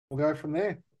We'll go from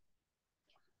there.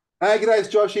 Hey, g'day, it's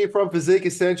Josh here from Physique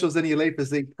Essentials and the Elite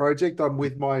Physique Project. I'm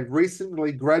with my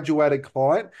recently graduated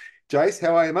client, Jace.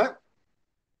 How are you, mate?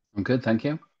 I'm good, thank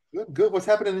you. Good, good. What's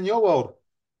happening in your world?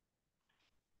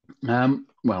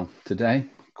 Well, today,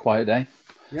 quiet day.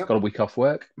 Yep. Got a week off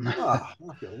work, Ah,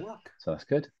 I feel luck. so that's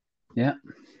good. Yeah.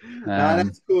 No, Um,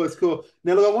 that's cool. It's cool.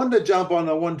 Now, look, I wanted to jump on.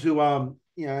 I want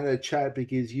to, chat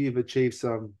because you've achieved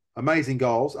some amazing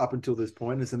goals up until this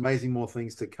point. There's amazing more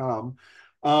things to come.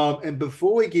 And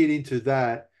before we get into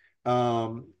that,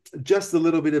 um, just a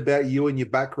little bit about you and your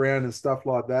background and stuff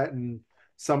like that, and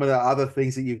some of the other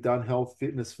things that you've done, health,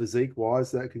 fitness, physique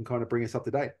wise, that can kind of bring us up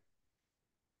to date.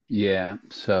 yeah.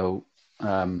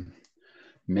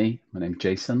 My name's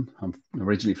Jason. I'm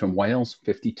originally from Wales,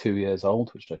 52 years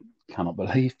old, which I cannot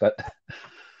believe, but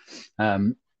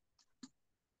um,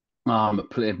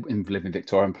 live in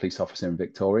Victoria. I'm a police officer in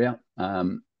Victoria.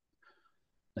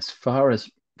 As far as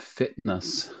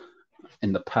fitness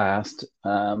in the past,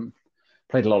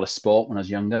 played a lot of sport when I was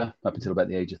younger, up until about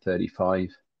the age of 35.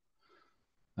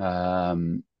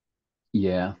 Um,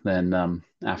 Yeah, then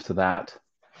after that,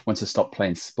 once I stopped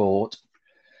playing sport,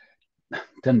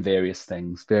 done various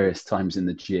things, various times in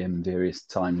the gym, various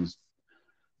times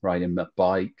riding a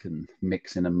bike and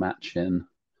mixing and matching,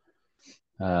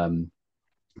 um,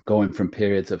 going from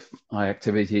periods of high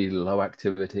activity, low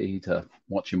activity, to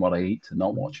watching what I eat, to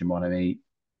not watching what I eat.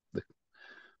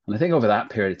 And I think over that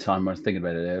period of time, I was thinking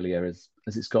about it earlier, as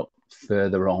it's got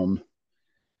further on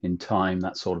in time,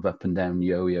 that sort of up and down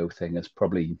yo-yo thing has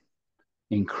probably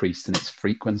increased in its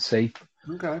frequency.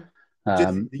 Okay.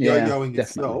 Just the Yeah, yo-yoing definitely.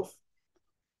 itself.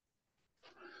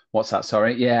 What's that?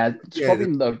 Sorry. Yeah, it's Yeah.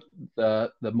 probably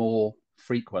the more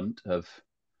frequent of,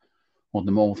 or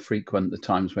the more frequent the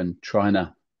times when trying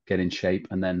to get in shape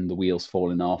and then the wheels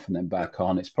falling off and then Yeah. back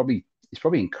on. It's probably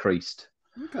increased.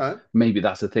 Okay. Maybe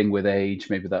that's a thing with age.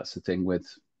 Maybe that's a thing with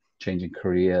changing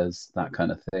careers, that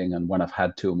kind of thing. And when I've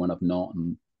had to and when I've not,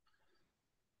 and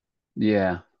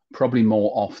yeah, probably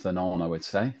more off than on, I would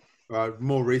say.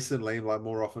 More recently, like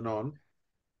more off and on.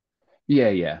 Yeah,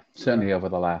 yeah, Okay. certainly over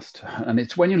the last, and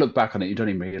it's when you look back on it, you don't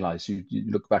even realize you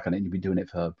look back on it and you've been doing it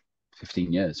for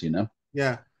 15 years, you know?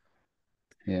 Yeah.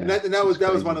 And Yeah, that it's was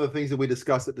one of crazy. the things that we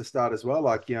discussed at the start as well.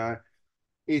 Like,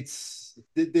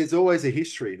 there's always a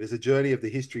history. There's a journey of the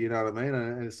history, you know what I mean?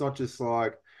 And it's not just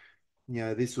like,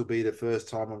 this will be the first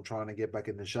time I'm trying to get back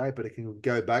into shape, but it can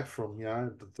go back from,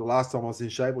 the last time I was in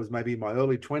shape was maybe my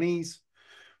early 20s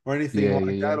or anything Yeah, like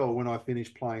yeah, that, yeah. or when I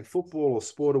finished playing football or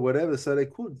sport or whatever. So there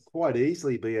could quite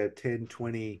easily be a 10,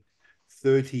 20,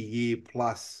 30 year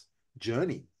plus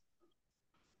journey.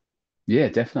 Yeah,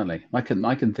 definitely. I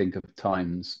can think of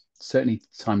times, certainly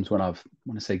times when I've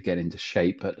want to say get into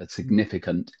shape at a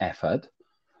significant effort,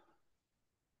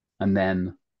 and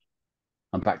then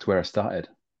I'm back to where I started,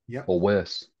 Yep. or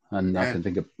worse. And I Yeah. can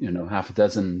think of, half a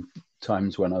dozen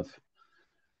times when I've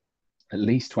at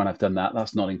least when I've done that.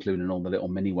 That's not including all the little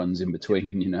mini ones in Yep. between,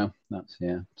 That's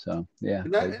yeah. So yeah,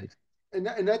 And that crazy. and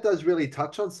that does really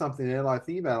touch on something there. Like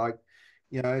think about like,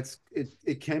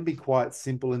 it can be quite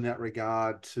simple in that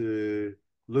regard to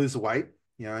lose weight,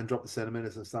 and drop the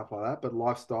centimeters and stuff like that. But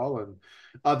lifestyle and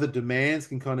other demands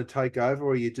can kind of take over,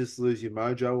 or you just lose your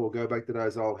mojo or go back to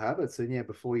those old habits. And yeah,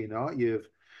 before you know it,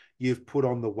 you've put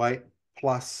on the weight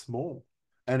plus more.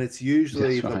 And it's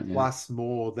usually That's the right. Yeah. plus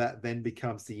more that then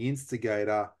becomes the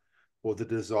instigator or the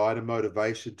desire and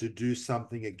motivation to do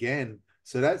something again.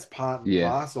 So that's part and Yeah.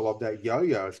 parcel of that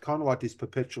yo-yo. It's kind of like this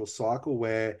perpetual cycle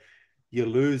where you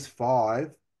lose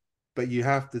five, but you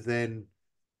have to then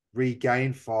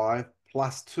regain five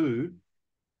plus two.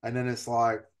 And then it's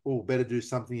like, oh, better do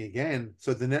something again.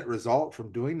 So the net result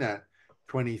from doing that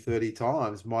 20, 30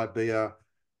 times might be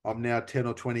I'm now 10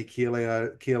 or 20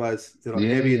 kilos that I'm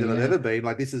Yeah. heavier Yeah. than I've Yeah. ever been.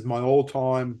 Like this is my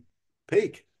all-time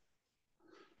peak.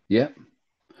 Yeah.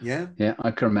 Yeah. Yeah.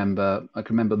 I can remember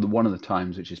the one of the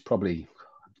times, which is probably,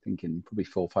 I'm thinking probably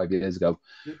 4 or 5 years ago,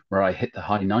 where I hit the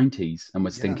high 90s and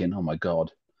was Yeah. thinking, oh my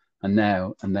God. And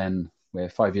then we're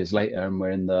 5 years later and we're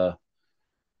in the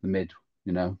mid,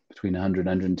 between 100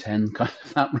 kind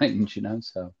of that range,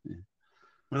 So yeah.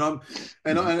 And I'm,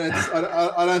 Yeah. and it's,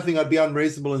 I don't think I'd be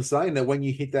unreasonable in saying that when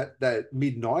you hit that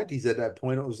mid 90s at that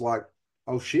point, it was like,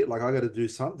 oh shit, like I got to do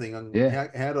something. And Yeah.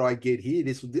 how do I get here?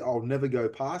 I'll never go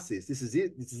past this. This is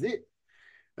it. This is it.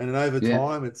 And then over Yeah.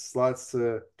 time, it starts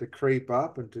to creep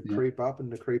up and to Yeah. creep up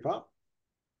and to creep up.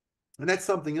 And that's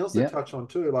something else to Yeah. touch on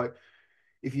too. Like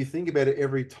if you think about it,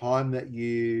 every time that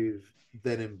you've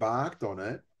then embarked on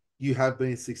it, you have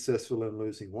been successful in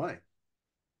losing weight.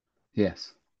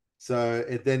 Yes. So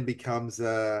it then becomes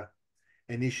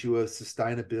an issue of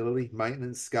sustainability,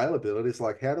 maintenance, scalability. It's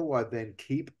like, how do I then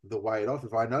keep the weight off?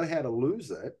 If I know how to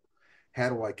lose it, how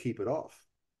do I keep it off?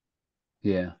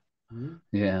 Yeah. Hmm?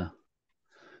 Yeah.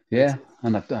 It's Yeah.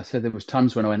 And I said there was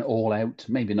times when I went all out,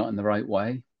 maybe not in the right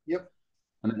way. Yep,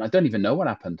 And then I don't even know what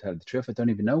happened, to tell you the truth. I don't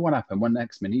even know what happened. One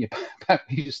next minute,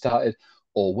 you started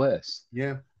or worse.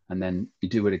 yeah. And then you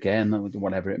do it again,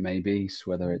 whatever it may be,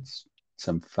 so whether it's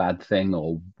some fad thing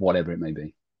or whatever it may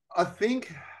be. I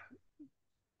think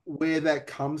where that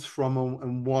comes from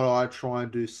and what I try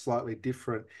and do slightly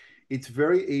different, it's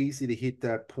very easy to hit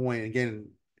that point. Again,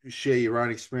 share your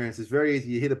own experience. It's very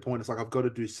easy. You hit a point, it's like, I've got to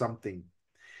do something.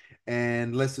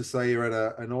 And let's just say you're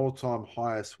at an all-time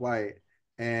highest weight,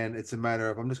 and it's a matter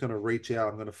of, I'm just going to reach out,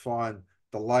 I'm going to find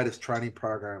the latest training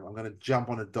program, I'm going to jump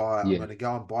on a diet, I'm Yeah. going to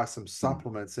go and buy some Mm.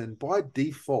 supplements. And by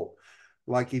default,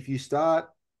 like if you start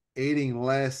eating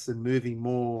less and moving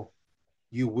more,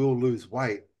 you will lose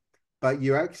weight, but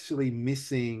you're actually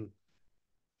missing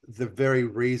the very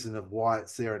reason of why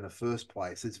it's there in the first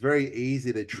place. It's very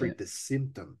easy to Yeah. treat the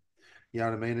symptom. You know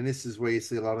what I mean? And this is where you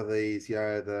see a lot of these,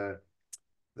 the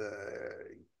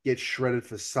get shredded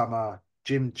for summer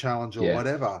gym challenge or Yeah.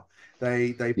 whatever.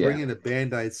 They bring Yeah. in a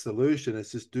band-aid solution.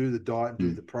 It's just do the diet and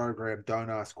do Mm. the program, don't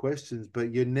ask questions.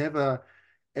 But you're never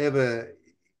ever,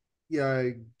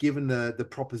 given the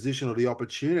proposition or the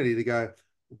opportunity to go,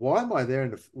 why am I there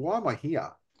why am I here?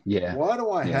 Yeah. Why do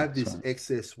I Yeah. have That's this right.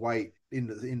 excess weight in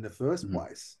the first Mm.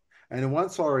 place? And then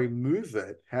once I remove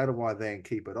it, how do I then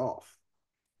keep it off?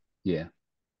 Yeah.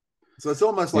 So it's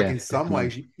almost like Yeah. in some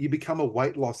Definitely. ways you become a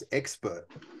weight loss expert.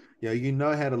 You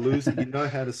know how to lose it, you know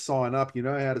how to sign up, you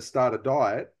know how to start a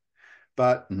diet,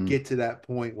 but Hmm. get to that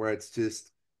point where it's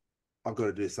just, I've got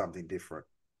to do something different.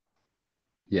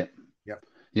 Yeah. Yep.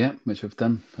 Yeah. Which I've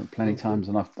done plenty Cool, of cool. times,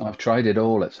 and I've tried it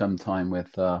all at some time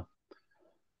with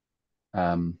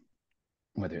um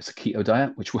whether it's a keto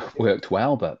diet, which Yep. worked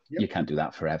well, but you Yep. can't do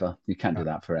that forever. You can't do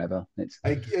No. that forever. It's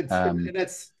And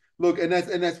that's look, and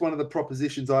that's one of the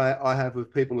propositions I have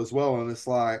with people as well. And it's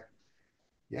like,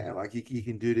 yeah, like you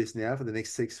can do this now for the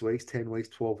next 6 weeks, 10 weeks,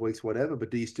 12 weeks, whatever.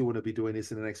 But do you still want to be doing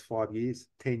this in the next 5 years,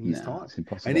 10 years no, time? it's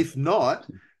And impossible. if not,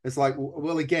 it's like,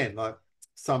 well, again, like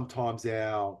sometimes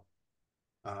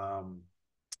um,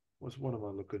 what am I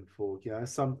looking for?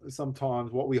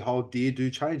 Sometimes what we hold dear do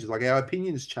changes. Like our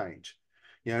opinions change.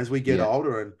 As we get Yeah.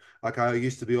 older, and like I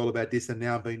used to be all about this, and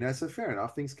now I'm being that. So fair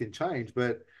enough, things can change.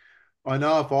 But I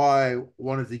know if I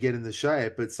wanted to get in the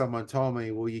shape, but someone told me,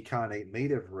 well, you can't eat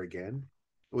meat ever again,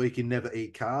 or you can never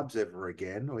eat carbs ever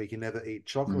again, or you can never eat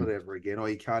chocolate Mm. ever again, or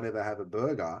you can't ever have a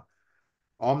burger.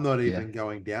 I'm not Yeah. even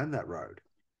going down that road.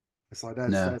 It's like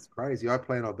that's No. that's crazy. I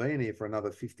plan on being here for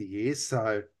another 50 years,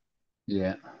 so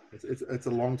Yeah. it's a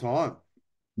long time.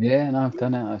 Yeah, no, I've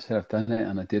done it. I said I've done it,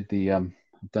 and I did the I've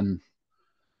done.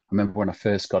 I remember when I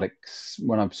first got it,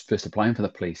 when I was first applying for the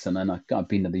police, and then I've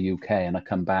been to the UK, and I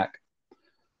come back.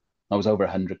 I was over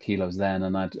 100 kilos then,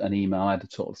 and I had an email. I had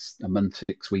sort of a month,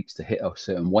 6 weeks to hit a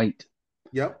certain weight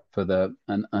Yep. for the,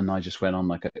 and I just went on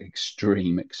like an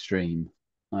extreme.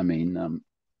 I mean,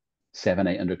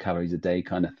 700-800 calories a day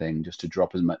kind of thing, just to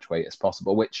drop as much weight as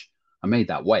possible. Which I made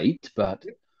that weight, but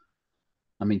Yep.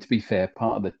 I mean, to be fair,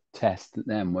 part of the test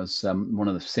then was one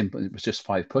of the simple. It was just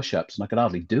 5 push-ups, and I could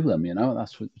hardly do them.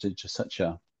 That's just such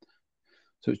a.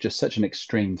 So it's just such an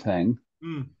extreme thing,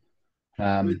 Mm.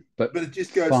 But but but it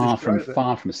just goes to far from show that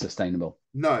far from sustainable.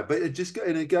 no, but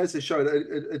it goes to show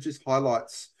that it just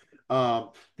highlights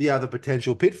the other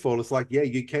potential pitfall. It's like, yeah,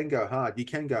 you can go hard, you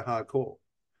can go hardcore.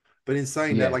 But in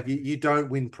saying that, Yeah, like you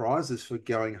don't win prizes for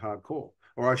going hardcore.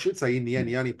 Or I should say, in the end,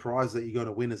 yeah, the only prize that you're going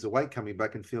to win is the weight coming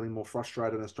back and feeling more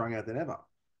frustrated and strung out than ever.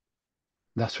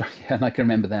 that's right. Yeah, and I can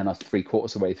remember then I was 3/4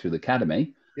 of the way through the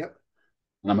academy, Yep.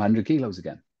 and I'm 100 kilos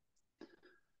again.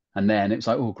 And then it was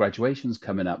like, oh, graduation's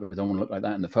coming up, but I don't want to look like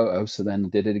that in the photo. So then I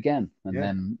did it again, and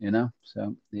Yeah. then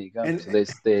so there you go. And So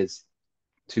there's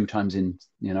 2 times in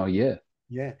a year.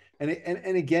 yeah. And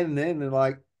again, then and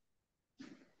like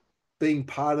being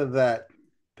part of that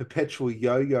perpetual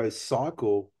yo-yo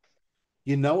cycle,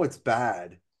 it's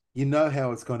bad. You know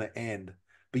how it's going to end,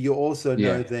 but you also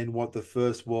know Yeah, then what the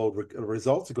first world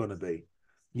results are going to be.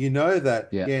 You know that,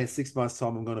 yeah, yeah, in 6 months'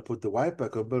 time, I'm going to put the weight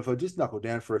back on, but if I just knuckle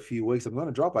down for a few weeks, I'm going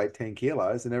to drop 8, 10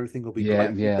 kilos and everything will be yeah,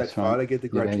 great. Get yeah. that That's right. photo, get the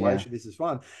Yeah. graduation. This is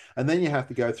fun. And then you have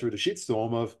to go through the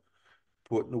shitstorm of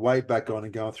putting the weight back on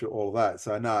and going through all of that.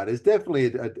 So no, there's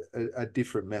definitely a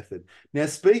different method. Now,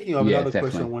 speaking of Yeah, another question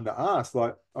I definitely. wanted to ask,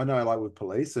 like I know like with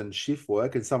police and shift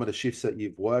work and some of the shifts that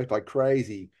you've worked, like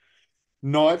crazy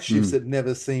night shifts Mm, that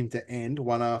never seem to end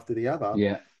one after the other,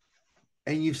 yeah.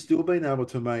 and you've still been able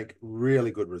to make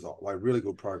really good result, like really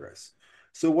good progress.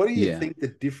 So what do you yeah. think the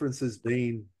difference has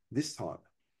been this time?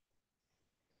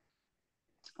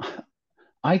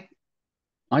 I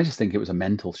I just think it was a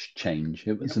mental change.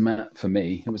 It was Yep. for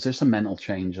me, it was just a mental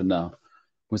change, and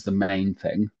was the main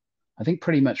thing. I think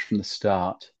pretty much from the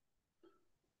start,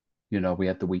 we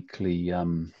had the weekly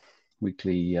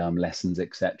lessons,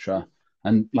 etc.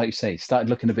 And like you say, started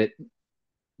looking a bit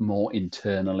more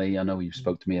internally. I know you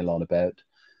spoke to me a lot about,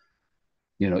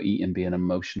 eating being an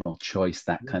emotional choice,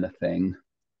 that kind of thing.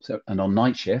 So, and on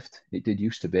night shift, it did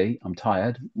used to be, I'm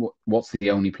tired. What's the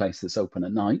only place that's open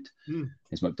at night Mm.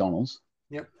 is McDonald's.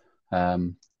 Yep.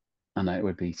 Um, and it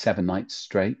would be 7 nights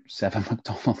straight, seven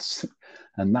McDonald's,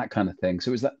 and that kind of thing.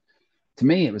 So it was that to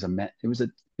me, it was a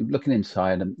looking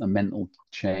inside a mental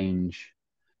change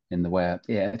in the way,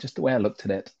 yeah, just the way I looked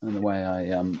at it and the way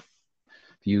I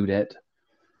viewed it.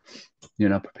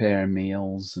 Preparing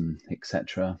meals and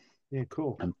etc. Yeah,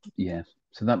 cool. And yeah,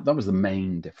 so that was the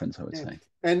main difference, I would Yeah. say.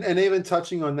 And even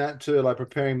touching on that too, like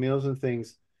preparing meals and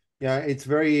things, yeah, it's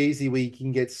very easy where you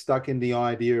can get stuck in the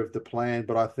idea of the plan,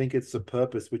 but I think it's the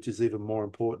purpose which is even more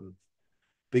important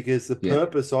because the Yeah,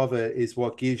 purpose of it is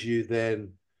what gives you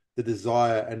then the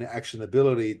desire and the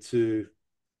actionability to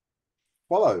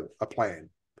follow a plan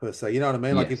per se. You know what I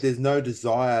mean? Like if yes, there's no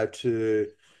desire to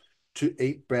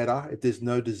eat better, if there's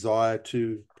no desire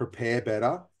to prepare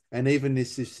better, and even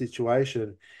this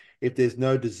situation, if there's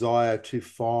no desire to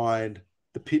find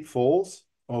the pitfalls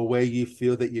or where you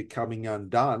feel that you're coming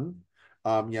undone,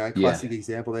 yeah, classic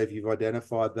example, if you've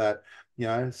identified that,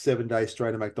 7 days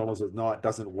straight at McDonald's at night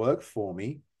doesn't work for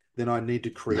me, then I need to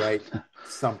create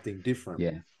something different.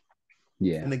 yeah,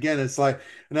 yeah, And again, it's like,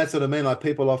 and that's what I mean. Like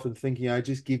people often think,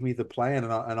 just give me the plan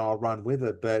and I'll run with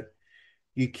it. But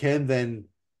you can then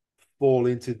fall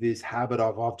into this habit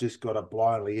of I've just got to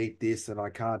blindly eat this and I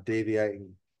can't deviate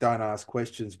and don't ask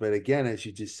questions. But again, as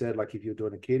you just said, like if you're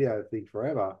doing a keto thing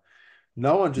forever,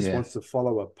 no one just yeah. wants to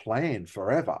follow a plan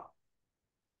forever.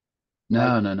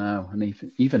 Like, No, no, no.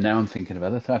 And even now, I'm thinking of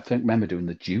other things. Remember doing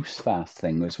the juice fast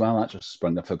thing as well. That just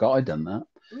sprung. I forgot I'd done that.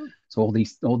 mm, So all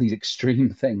these extreme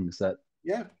things that,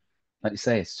 yeah, like you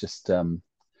say, it's just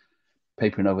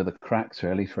papering over the cracks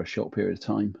really for a short period of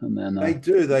time, and then they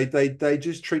do. They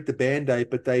just treat the band-aid,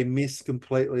 but they miss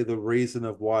completely the reason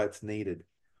of why it's needed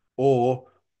or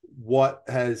what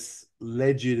has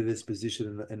led you to this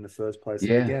position in the first place.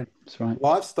 And yeah, again, that's right.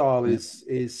 lifestyle Yeah,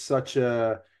 is such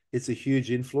a it's a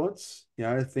huge influence.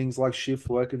 Things like shift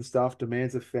work and stuff,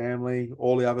 demands of family,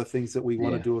 all the other things that we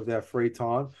want to yeah, do with our free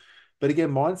time. But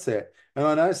again, mindset. And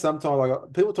I know sometimes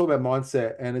like people talk about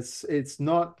mindset, and it's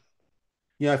not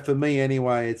for me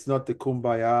anyway, it's not the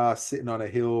kumbaya sitting on a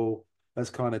hill, let's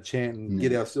kind of chant and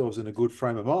get yeah, ourselves in a good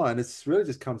frame of mind. It's really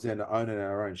just comes down to owning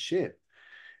our own shit.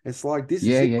 It's like this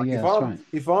is yeah, it. yeah, Like yeah. if That's I'm right.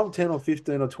 if I'm 10 or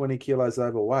 15 or 20 kilos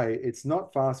overweight, it's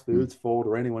not fast Mm, food's fault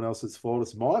or anyone else's fault.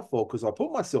 It's my fault because I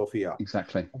put myself here.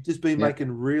 exactly. I've just been Yeah.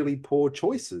 making really poor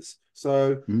choices.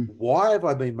 So Mm, why have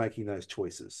I been making those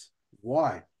choices?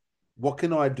 Why? What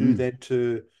can I do mm. then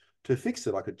to fix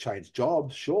it? I could change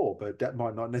jobs, sure, but that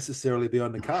might not necessarily be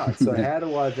on the card. So how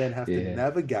do I then have to Yeah,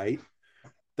 navigate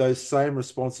those same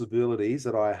responsibilities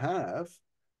that I have,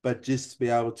 but just to be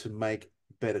able to make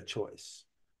better choice?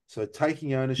 So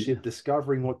taking yeah, ownership,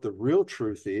 discovering what the real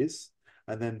truth is,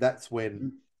 and then that's when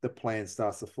mm, the plan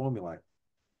starts to formulate.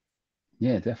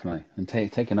 yeah, definitely. And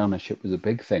taking ownership was a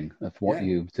big thing of what Yeah.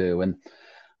 you do,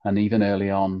 and even early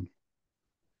on,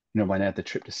 when I had the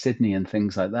trip to Sydney and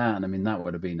things like that, and I mean that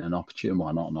would have been an opportunity,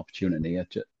 well, not an opportunity,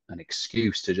 an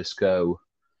excuse to just go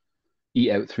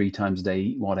eat out 3 times a day,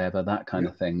 eat whatever, that kind Yeah.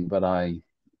 of thing. But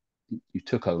you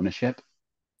took ownership,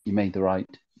 you made the right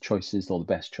choices or the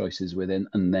best choices within,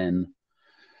 and then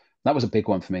that was a big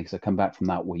one for me because I come back from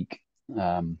that week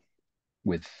um,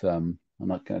 with I'm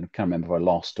not going to can't remember if I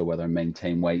lost or whether I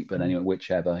maintained weight, but anyway,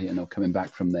 whichever, coming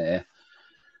back from there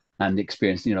and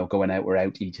experience, going out, we're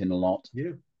out eating a lot.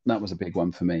 Yeah. That was a big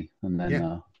one for me, and then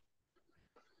Yeah.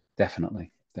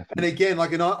 definitely, And definitely, again,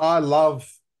 like, and I love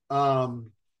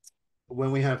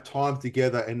when we have time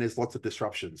together and there's lots of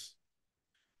disruptions.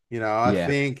 I yeah,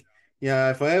 think,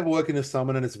 if I ever working with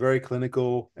someone and it's very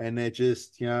clinical and they're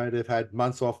just, they've had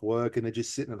months off work and they're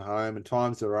just sitting at home and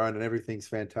time's their own and everything's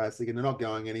fantastic and they're not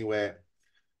going anywhere,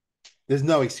 there's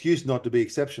no excuse not to be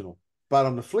exceptional. But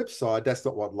on the flip side, that's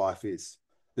not what life is.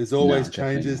 There's always no,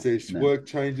 definitely changes, not, there's no, work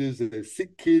changes, there's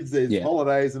sick kids, there's yeah,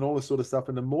 holidays and all this sort of stuff.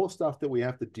 And the more stuff that we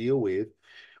have to deal with,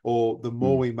 or the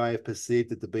more mm, we may have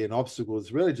perceived it to be an obstacle,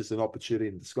 is really just an opportunity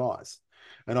in disguise.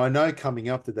 And I know coming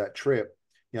up to that trip,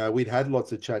 we'd had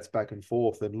lots of chats back and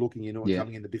forth and looking into it, yeah,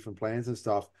 coming into different plans and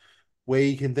stuff, where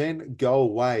you can then go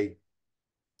away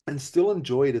and still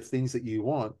enjoy the things that you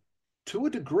want, To a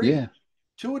degree. Yeah.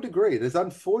 To a degree. There's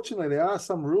unfortunately there are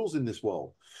some rules in this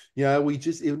world. We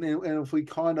just and if we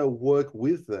kind of work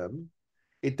with them,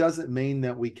 it doesn't mean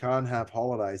that we can't have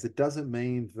holidays. It doesn't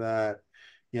mean that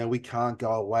we can't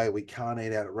go away, we can't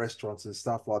eat out at restaurants and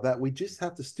stuff like that. We just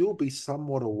have to still be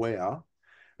somewhat aware.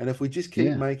 And if we just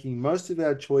keep Yeah. making most of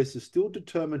our choices still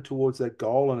determined towards that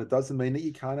goal, and it doesn't mean that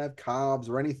you can't have carbs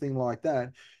or anything like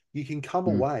that, you can come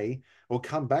Mm. away or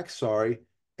come back, sorry,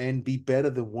 and be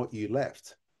better than what you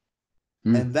left.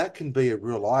 Mm. And that can be a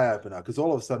real eye opener because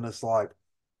all of a sudden it's like,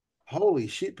 holy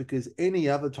shit, because any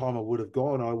other time I would have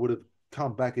gone, I would have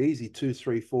come back easy 2,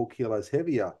 3, 4 kilos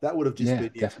heavier. That would have just Yeah,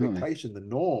 been the definitely. expectation, the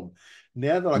norm.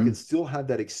 Now that I can Mm. still have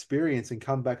that experience and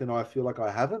come back and I feel like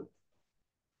I haven't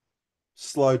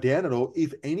slowed down at all.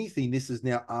 If anything, this has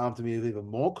now armed me with even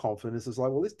more confidence. It's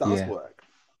like, well, this does Yeah. work.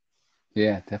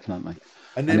 Yeah, definitely.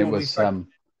 And And then it when we was fact,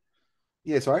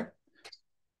 yeah, sorry.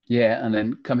 yeah, and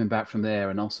then coming back from there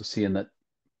and also seeing that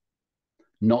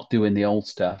not doing the old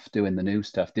stuff, doing the new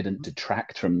stuff didn't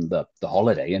detract from the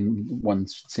holiday in one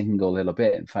single little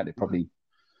bit. In fact, it No. probably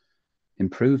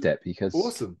improved it because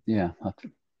Awesome. yeah,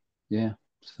 yeah.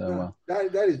 So No,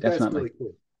 that's definitely. really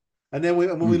cool. And then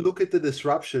when we Mm. look at the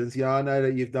disruptions, I know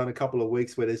that you've done a couple of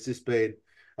weeks where there's just been,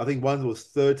 I think one was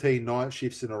 13 night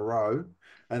shifts in a row.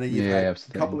 And then you've had Yeah,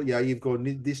 a couple absolutely. of, you've got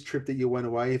this trip that you went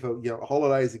away for,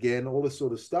 holidays again, all this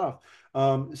sort of stuff.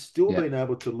 Still Yeah, being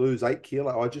able to lose 8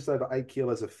 kilos, or just over 8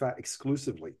 kilos of fat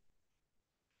exclusively,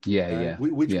 yeah, yeah,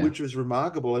 yeah, which was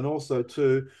remarkable, and also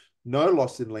too no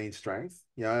loss in lean strength,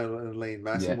 and lean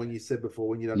mass. And yeah, when you said before,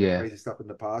 when you've done the yeah, crazy stuff in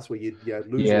the past where you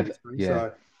lose yeah, lean strength, yeah.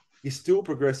 so you're still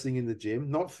progressing in the gym,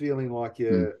 not feeling like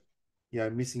Mm. you're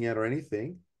missing out or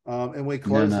anything. And we're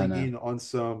No, no, closing no. in on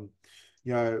some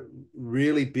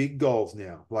really big goals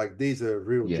now. Like these are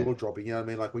real Yeah, jaw dropping. You know what I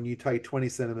mean? Like when you take 20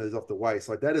 centimeters off the waist,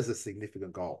 like that is a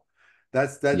significant goal.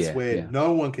 That's yeah, where yeah.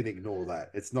 no one can ignore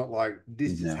that. It's not like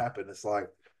this just No, happened. It's like,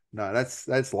 no,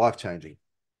 that's life changing.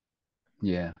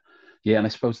 yeah, yeah. And I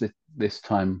suppose that this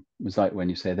time was like when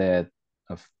you say there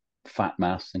of fat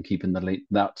mass and keeping the lean.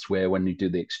 That's where when you do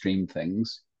the extreme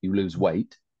things, you lose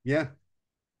weight, Yeah.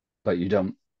 but you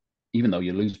don't. Even though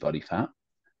you lose body fat,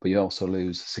 but you also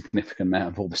lose a significant amount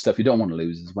of all the stuff you don't want to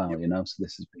lose as well. Yep. You know. So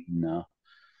this has been,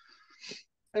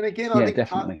 And again, I yeah, think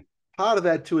definitely. part of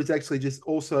that too is actually just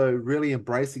also really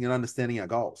embracing and understanding our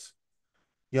goals.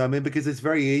 I mean, because it's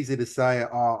very easy to say,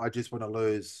 oh, I just want to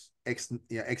lose X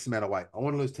amount of weight. I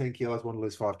want to lose 10 kilos, I want to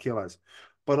lose 5 kilos.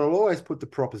 But I'll always put the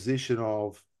proposition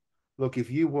of, look, if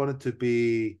you wanted to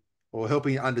be or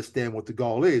helping you understand what the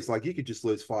goal is, like you could just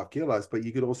lose 5 kilos, but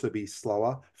you could also be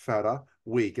slower, fatter,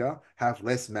 weaker, have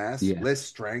less mass, Yeah, less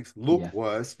strength, look yeah,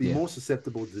 worse, be yeah, more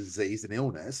susceptible to disease and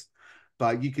illness.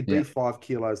 But you could be yeah, 5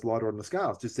 kilos lighter on the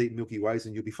scales. Just eat Milky Ways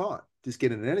and you'll be fine. Just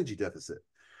get an energy deficit.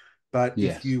 But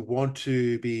if yes, you want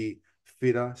to be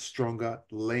fitter, stronger,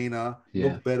 leaner,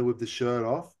 yeah, look better with the shirt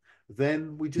off,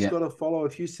 then we just yeah, got to follow a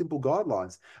few simple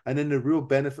guidelines. And then the real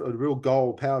benefit, the real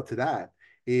goal power to that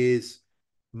is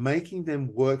making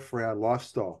them work for our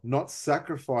lifestyle, not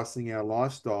sacrificing our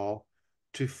lifestyle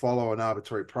to follow an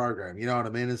arbitrary program. You know what I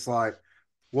mean? It's like,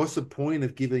 what's the point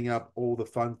of giving up all the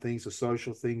fun things, the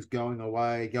social things, going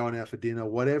away, going out for dinner,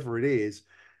 whatever it is,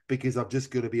 because I've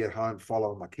just got to be at home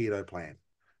following my keto plan?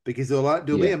 Because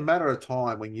there'll be yeah, a matter of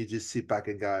time when you just sit back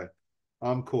and go,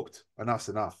 I'm cooked. Enough's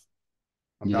enough.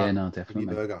 I'm yeah. done No, with your definitely.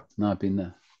 burger. No, I've been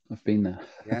there. I've been there.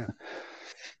 Yeah.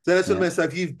 So that's what I Yeah, mean. So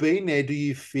if you've been there, do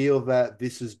you feel that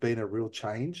this has been a real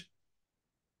change?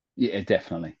 yeah,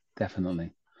 definitely,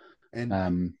 definitely. And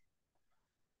Um,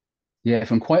 yeah,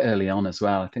 from quite early on as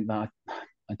well. I think that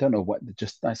I don't know what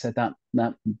just I said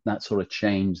that sort of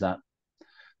change, that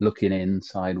looking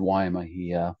inside, why am I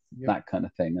here, yep, that kind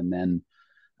of thing, and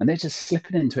they're just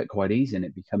slipping into it quite easy, and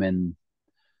it becoming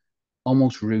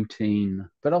almost routine,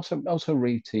 but also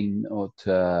routine, or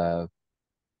to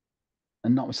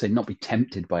and not say not be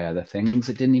tempted by other things.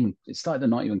 It started to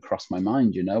not even cross my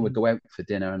mind. We'd go out for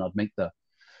dinner and I'd make the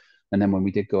and then when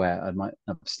we did go out, I might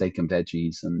have steak and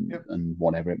veggies yep, and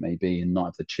whatever it may be, and not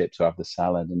have the chips or have the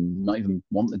salad, and not even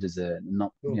want the dessert, and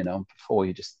not cool. before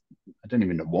you just I don't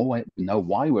even know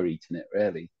why we're eating it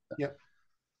really. Yep.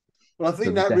 Well, I So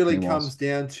think there that really definitely comes was.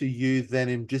 down to you then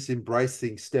in just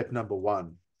embracing step number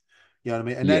one. You know what I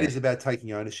mean? And that Yeah, is about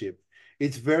taking ownership.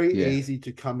 It's very yeah, easy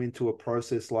to come into a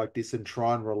process like this and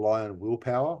try and rely on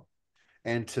willpower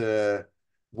and to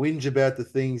whinge about the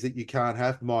things that you can't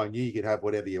have. Mind you, you can have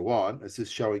whatever you want. It's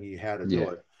just showing you how to do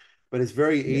yeah, it. But it's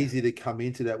very yeah, easy to come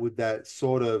into that with that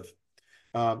sort of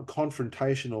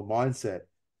confrontational mindset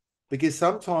because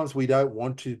sometimes we don't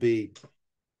want to be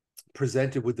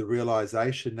presented with the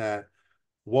realization that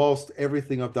whilst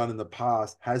everything I've done in the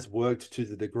past has worked to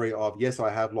the degree of, yes, I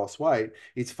have lost weight,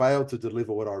 it's failed to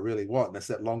deliver what I really want. And that's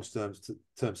that long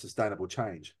term sustainable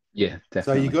change. Yeah,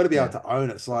 So you definitely. got to be able Yeah, to own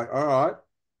it. It's like, all right,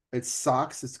 it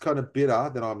sucks. It's kind of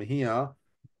bitter that I'm here,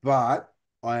 but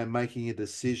I am making a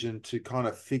decision to kind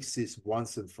of fix this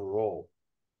once and for all.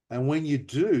 And when you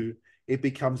do, it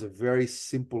becomes a very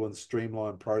simple and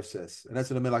streamlined process. And that's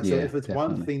what I mean. Like, so yeah, if it's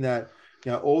one definitely. thing that,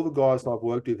 all the guys I've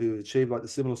worked with who've achieved like the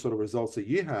similar sort of results that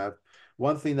you have,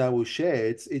 one thing they will share,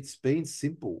 it's been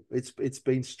simple. It's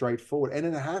been straightforward. And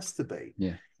it has to be.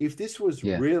 Yeah, If this was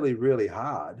yeah, really, really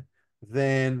hard,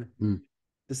 then mm,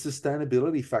 the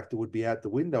sustainability factor would be out the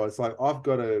window. It's like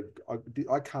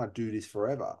I can't do this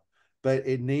forever, but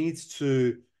it needs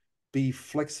to be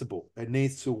flexible. It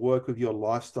needs to work with your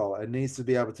lifestyle. It needs to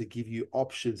be able to give you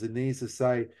options. It needs to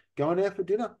say, going out for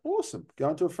dinner, awesome.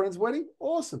 Going to a friend's wedding,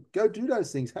 awesome. Go do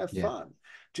those things, have yeah, fun.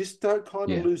 Just don't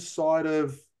kind of yeah, lose sight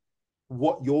of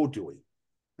what you're doing.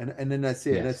 And then that's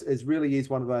it. And yes, it really is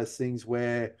one of those things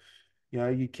where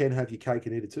you can have your cake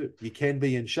and eat it too. You can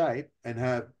be in shape and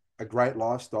have a great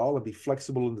lifestyle and be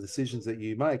flexible in the decisions that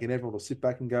you make, and everyone will sit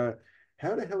back and go,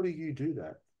 "How the hell do you do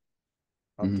that?"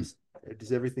 I'm mm. just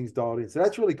everything's dialed in. So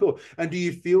that's really cool. And do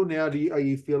you feel now? Are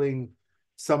you feeling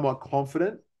somewhat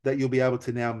confident that you'll be able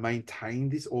to now maintain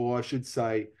this, or I should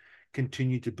say,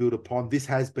 continue to build upon? This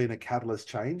has been a catalyst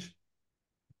change.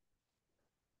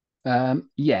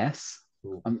 Yes.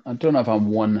 Cool. I don't know if I'm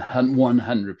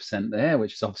 100% there,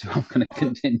 which is obviously what I'm going to But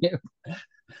continue.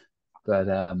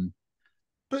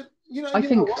 But I you know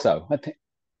think what? so. I think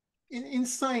In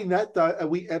saying that though, are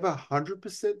we ever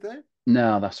 100% there?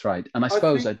 no, that's right. And I I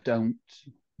suppose I think don't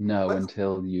know I,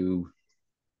 until you.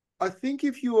 I think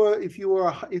if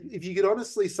you could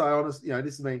honestly say honest,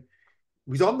 this is me,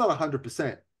 because I'm not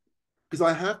 100%, because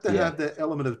I have to Yeah, have that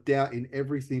element of doubt in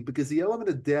everything, because the element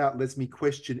of doubt lets me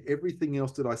question everything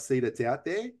else that I see that's out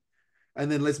there,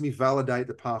 and then lets me validate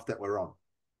the path that we're on. If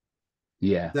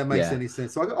yeah, that makes yeah, any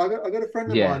sense. So I got a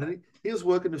friend of yeah, mine, and he was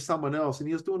working with someone else, and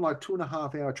he was doing like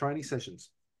 2.5 hour training sessions.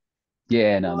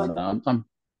 yeah. No, no, Like, no. I'm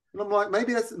and I'm like,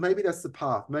 maybe that's the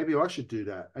path. Maybe I should do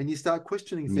that. And you start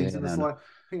questioning things, yeah, and no, it's no. like,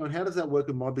 hang on, how does that work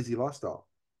in my busy lifestyle?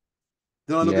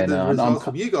 Then I look at Yeah, the no, no. results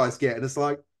from you guys get, and it's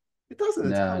like, it doesn't.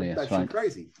 It's No, kind of yeah, that's batshit right.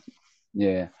 crazy.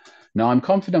 Yeah. No, I'm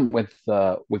confident with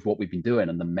what we've been doing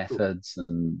and the Cool. methods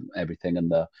and everything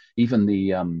and the even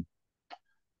the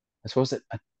I suppose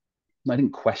I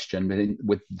didn't question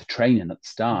with the training at the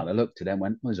start. I looked at it and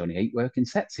went, well, there's only 8 working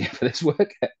sets here for this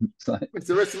workout. It's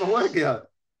the rest of my workout.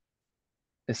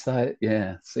 It's like,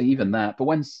 yeah. So even that, but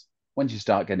once you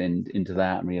start getting into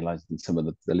that and realizing some of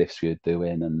the lifts you're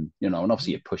doing, and and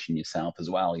obviously you're pushing yourself as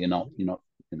well. You're not, you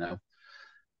know,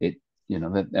 it,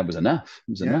 that was enough.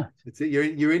 It was Yeah, enough. it's it.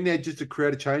 You're in there just to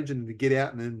create a change and to get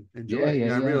out and enjoy Yeah, it.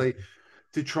 yeah, yeah, Really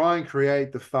to try and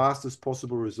create the fastest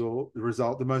possible result,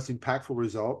 the most impactful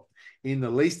result in the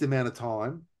least amount of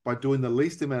time by doing the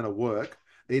least amount of work,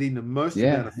 eating the most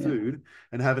amount yeah, of yeah, food,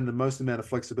 and having the most amount of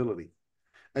flexibility.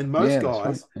 And most yeah. That's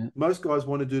right. guys, Yeah, most guys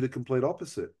want to do the complete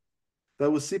opposite. They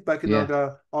will sit back and they'll yeah,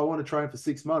 go, I want to train for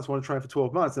 6 months, I want to train for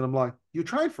 12 months. And I'm like, you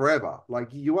train forever. Like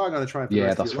you are going to train for the yeah.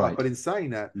 rest of your That's life. right. But in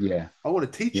saying that, Yeah, I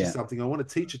want to teach you yeah, something. I want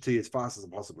to teach it to you as fast as I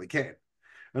possibly can.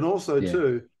 And also, yeah,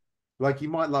 too, like you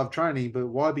might love training, but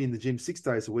why be in the gym 6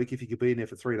 days a week if you could be in there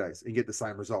for 3 days and get the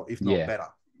same result, if not yeah, better?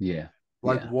 yeah,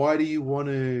 Like, yeah. why do you want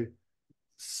to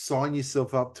sign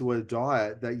yourself up to a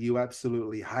diet that you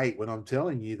absolutely hate when I'm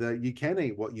telling you that you can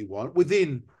eat what you want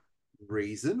within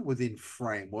reason, within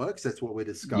frameworks? That's what we're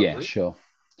Yeah, discovering. sure,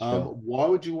 sure. Why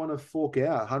would you want to fork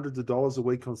out hundreds of dollars a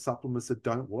week on supplements that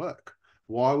don't work?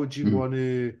 Why would you Mm, want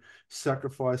to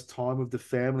sacrifice time with the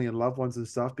family and loved ones and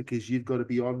stuff because you've got to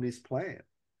be on this plan?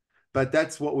 But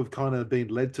that's what we've kind of been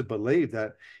led to believe,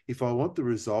 that if I want the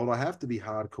result, I have to be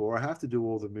hardcore. I have to do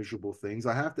all the miserable things.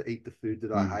 I have to eat the food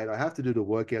that I mm. hate. I have to do the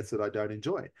workouts that I don't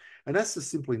enjoy. And that's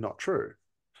just simply not true.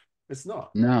 It's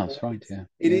not. No, that's right. Yeah,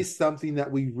 It yeah, is something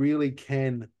that we really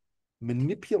can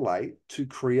manipulate to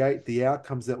create the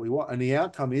outcomes that we want. And the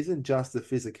outcome isn't just the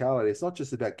physicality. It's not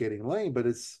just about getting lean, but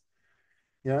it's,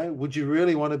 would you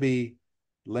really want to be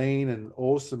lean and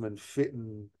awesome and fit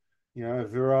and,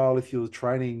 virile if you're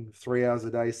training 3 hours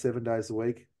a day, 7 days a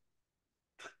week?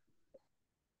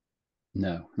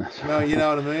 no, that's No, you right. know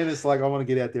what I mean? It's like I want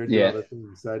to get out there and do Yeah, other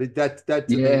things. So that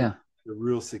to me is yeah. the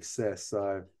real success.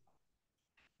 So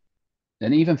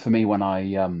And even for me, when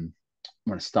I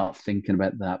start thinking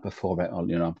about that before it,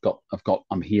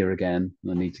 I'm here again.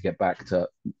 And I need to get back to,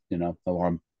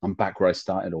 or I'm back where I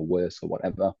started or worse or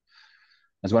whatever.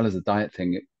 As well as the diet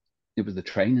thing, it was the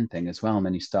training thing as well. And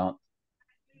then you start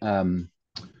um,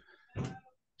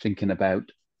 thinking about,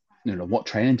 what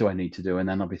training do I need to do? And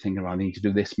then I'll be thinking, well, I need to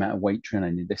do this amount of weight training.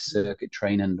 I need this circuit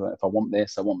training. If I want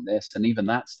this, I want this. And even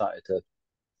that started to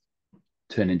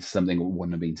turn into something that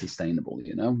wouldn't have been sustainable,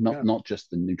 not Yeah. not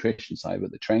just the nutrition side,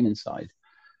 but the training side,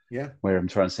 Yeah. where I'm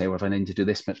trying to say, well, if I need to do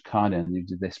this much cardio and you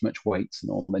do this much weights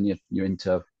and all, then you're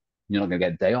not going to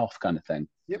get a day off kind of thing,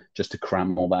 Yep. just to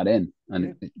cram all that in. And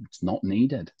Yeah. it's not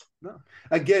needed. No.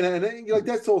 Again, and like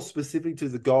that's all specific to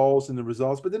the goals and the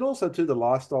results, but then also to the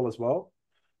lifestyle as well.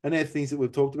 And they're things that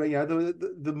we've talked about.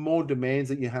 The more demands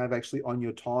that you have actually on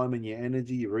your time and your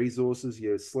energy, your resources,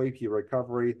 your sleep, your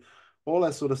recovery, all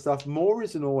that sort of stuff. More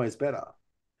isn't always better.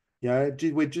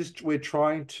 We're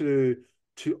trying to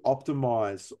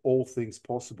optimize all things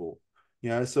possible.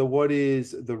 So what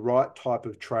is the right type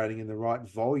of training and the right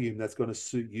volume that's going to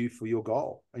suit you for your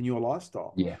goal and your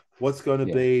lifestyle? Yeah, What's going to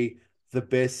yeah, be the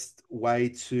best way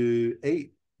to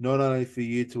eat, not only for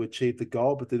you to achieve the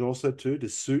goal, but then also to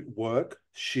suit work,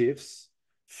 shifts,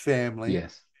 family,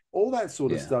 yes, all that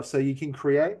sort of yeah, stuff. So you can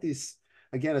create this,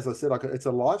 again, as I said, like it's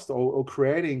a lifestyle or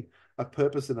creating a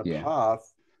purpose and a yeah,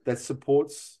 path that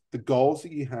supports the goals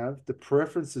that you have, the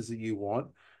preferences that you want,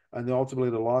 and then ultimately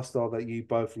the lifestyle that you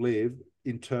both live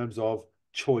in terms of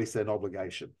choice and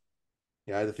obligation.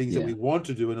 The things that we yeah. want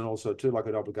to do, and then also too, like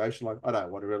an obligation, like I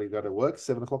don't want to really go to work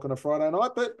 7 o'clock on a Friday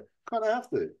night, but kind of have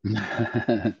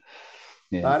to.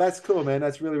 Yeah. That's cool, man.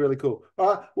 That's really, really cool.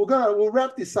 All right, we'll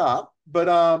wrap this up.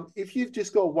 But if you've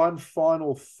just got one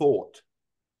final thought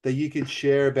that you could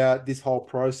share about this whole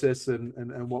process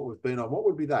and what we've been on, what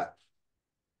would be that?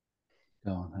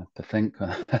 Oh, I have to think.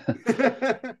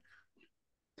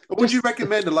 Would you Just,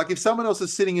 recommend it? Like if someone else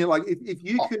is sitting here, like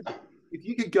oh, if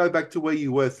you could go back to where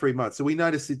you were 3 months, so we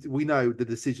know the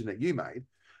decision that you made,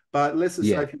 but let's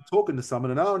just say yeah, if you're talking to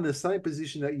someone and are in the same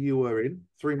position that you were in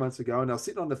 3 months ago, and they're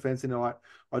sitting on the fence and they're like,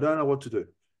 I don't know what to do.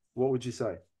 What would you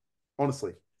say?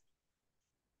 Honestly.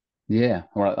 yeah.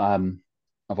 Well,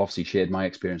 I've obviously shared my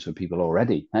experience with people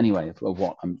already, anyway, of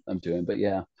what I'm doing. But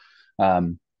yeah,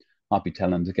 um, I'd be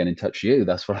telling them to get in touch with you.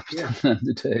 That's what I was Yeah. telling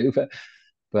them to do.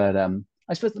 But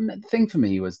I suppose the thing for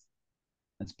me has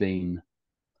been,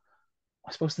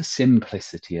 I suppose, the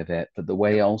simplicity of it, but Yep. the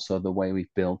way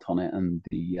we've built on it, and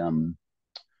the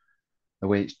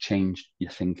way it's changed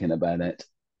your thinking about it.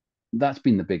 That's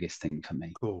been the biggest thing for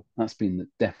me. Cool.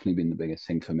 Definitely been the biggest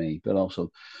thing for me. But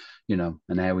also,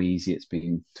 and how easy it's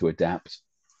been to adapt.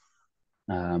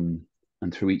 And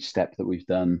through each step that we've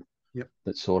done, Yep.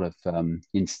 that sort of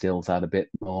instills that a bit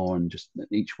more, and just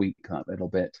each week that little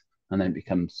bit, and then it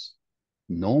becomes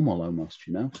normal almost.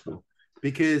 So Cool.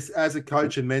 Because as a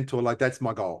coach and mentor, like that's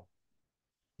my goal.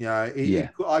 yeah,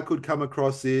 I could come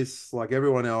across this like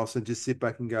everyone else and just sit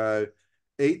back and go,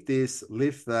 eat this,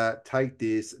 lift that, take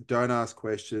this, don't ask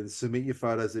questions, submit your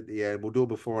photos at the end. We'll do a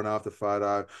before and after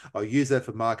photo. I'll use that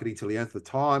for marketing till the end of the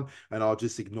time, and I'll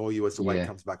just ignore you as the weight yeah,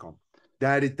 comes back on.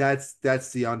 That's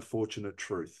the unfortunate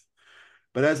truth.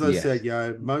 But as I yes,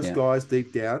 said, most yeah, guys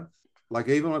deep down, like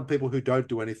even when people who don't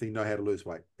do anything know how to lose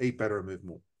weight, eat better and move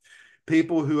more.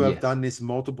 People who have yes, done this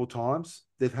multiple times,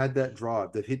 they've had that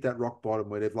drive, they've hit that rock bottom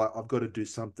where they've like, I've got to do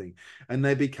something, and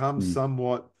they become mm,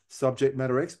 somewhat subject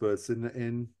matter experts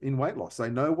in weight loss. They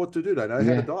know what to do, they know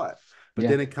how to yeah, diet, but yeah,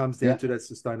 then it comes down yeah, to that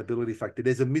sustainability factor.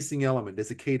 There's a missing element.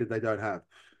 There's a key that they don't have.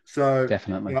 So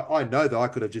definitely. I know that I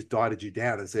could have just dieted you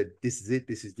down and said, "This is it.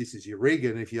 This is your rig,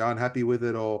 and if you're unhappy with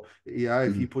it, or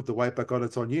if you Mm, put the weight back on,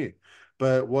 it's on you."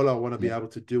 But what I want to be yeah, able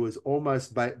to do is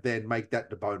almost then make that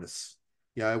the bonus.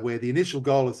 Where the initial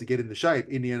goal is to get into shape,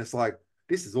 in the end, it's like,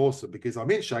 this is awesome because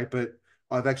I'm in shape, but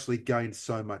I've actually gained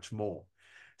so much more.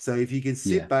 So if you can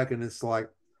sit yeah, back and it's like,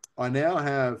 I now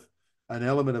have an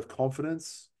element of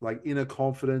confidence, like inner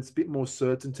confidence, a bit more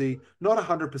certainty, not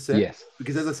 100%, yes.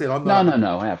 because as I said, I'm not No, no, 100.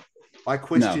 no. I have I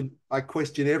no.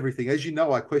 question everything. As you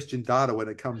know, I question data when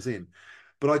it comes in,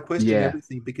 but I question Yeah,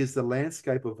 everything because the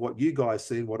landscape of what you guys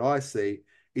see and what I see,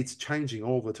 it's changing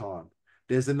all the time.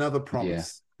 There's another yeah.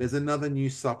 promise. There's another new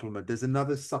supplement. There's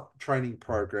another training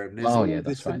program. There's Oh, all yeah.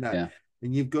 this That's and right. that. Yeah,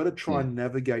 And you've got to try yeah, and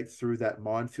navigate through that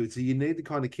minefield. So you need to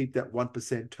kind of keep that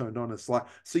 1% turned on. It's like,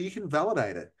 so you can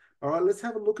validate it. All right, let's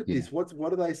have a look at yeah. this. What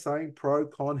are they saying? Pro,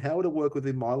 con, how would it work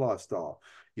within my lifestyle?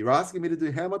 You're asking me to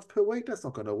do how much per week? That's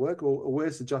not going to work. Or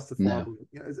where's the No. justifiable?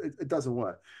 It doesn't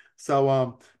work.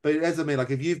 So, but as I mean,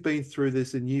 like if you've been through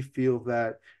this and you feel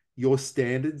that your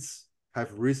standards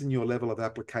have risen your level of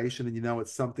application, and you know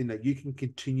it's something that you can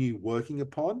continue working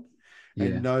upon,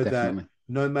 and Yeah, know that definitely.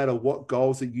 no matter what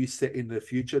goals that you set in the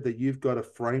future, that you've got a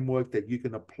framework that you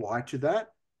can apply to that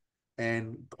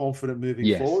and confident moving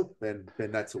Yes. forward, then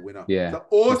that's a winner. Yeah, So that's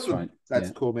awesome. right. That's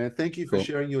Yeah, cool, man. Thank you for cool.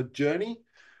 sharing your journey.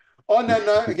 On that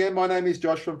note, again, my name is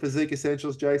Josh from Physique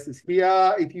Essentials. Jace is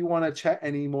here. If you want to chat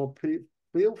any more,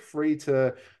 feel free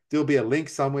to. There'll be a link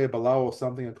somewhere below or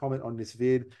something, a comment on this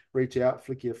vid. Reach out,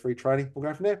 flick your free training. We'll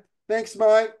go from there. Thanks,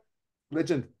 mate.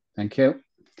 Legend. Thank you.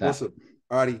 Awesome.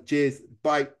 Alrighty. Cheers.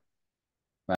 Bye.